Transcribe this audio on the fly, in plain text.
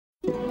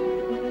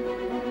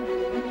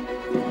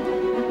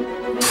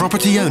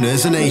property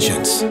owners and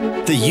agents.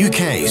 The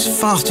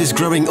UK's fastest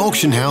growing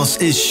auction house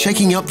is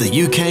shaking up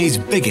the UK's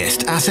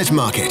biggest asset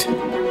market.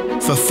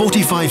 For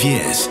 45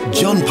 years,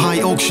 John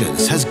Pye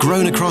Auctions has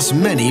grown across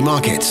many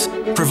markets,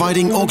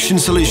 providing auction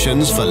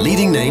solutions for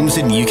leading names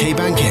in UK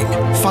banking,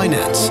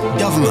 finance,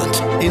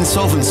 government,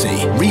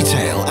 insolvency,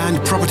 retail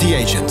and property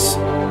agents.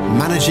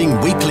 Managing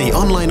weekly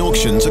online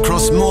auctions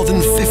across more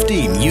than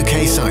 15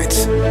 UK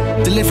sites,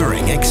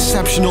 delivering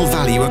exceptional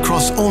value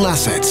across all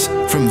assets,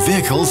 from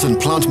vehicles and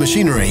plant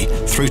machinery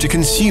through to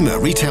consumer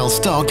retail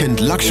stock and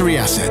luxury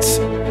assets.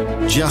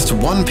 Just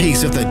one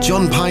piece of the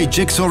John Pye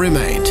jigsaw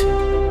remained.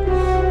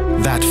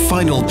 That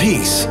final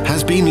piece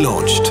has been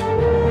launched.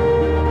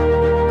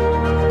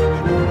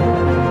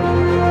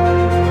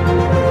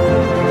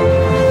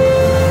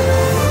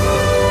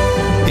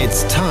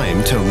 It's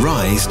time to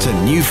rise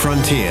to new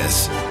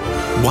frontiers.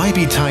 Why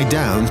be tied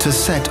down to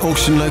set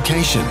auction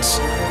locations?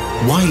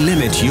 Why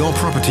limit your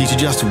property to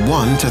just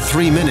 1 to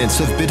 3 minutes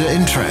of bidder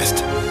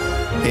interest?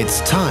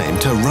 It's time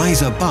to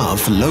rise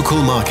above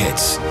local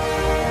markets.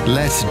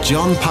 Let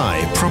John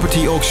Pye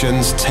Property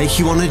Auctions take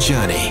you on a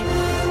journey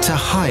to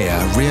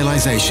higher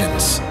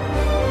realizations.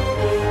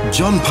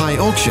 John Pye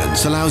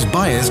Auctions allows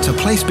buyers to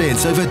place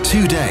bids over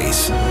 2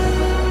 days.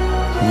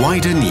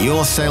 Widen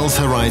your sales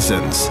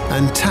horizons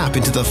and tap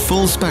into the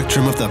full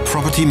spectrum of the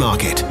property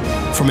market,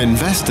 from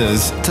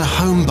investors to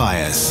home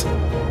buyers.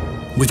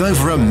 With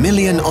over 1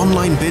 million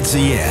online bids a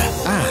year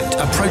and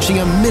approaching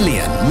 1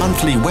 million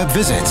monthly web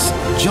visits,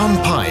 John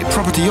Pye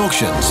Property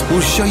Auctions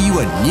will show you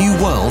a new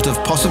world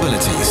of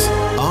possibilities.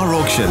 Our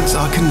auctions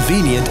are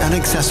convenient and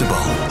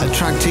accessible,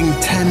 attracting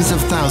tens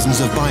of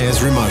thousands of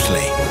buyers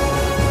remotely.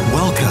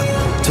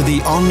 Welcome to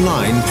the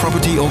online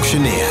property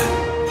auctioneer,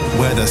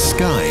 where the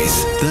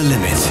sky's the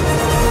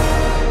limit.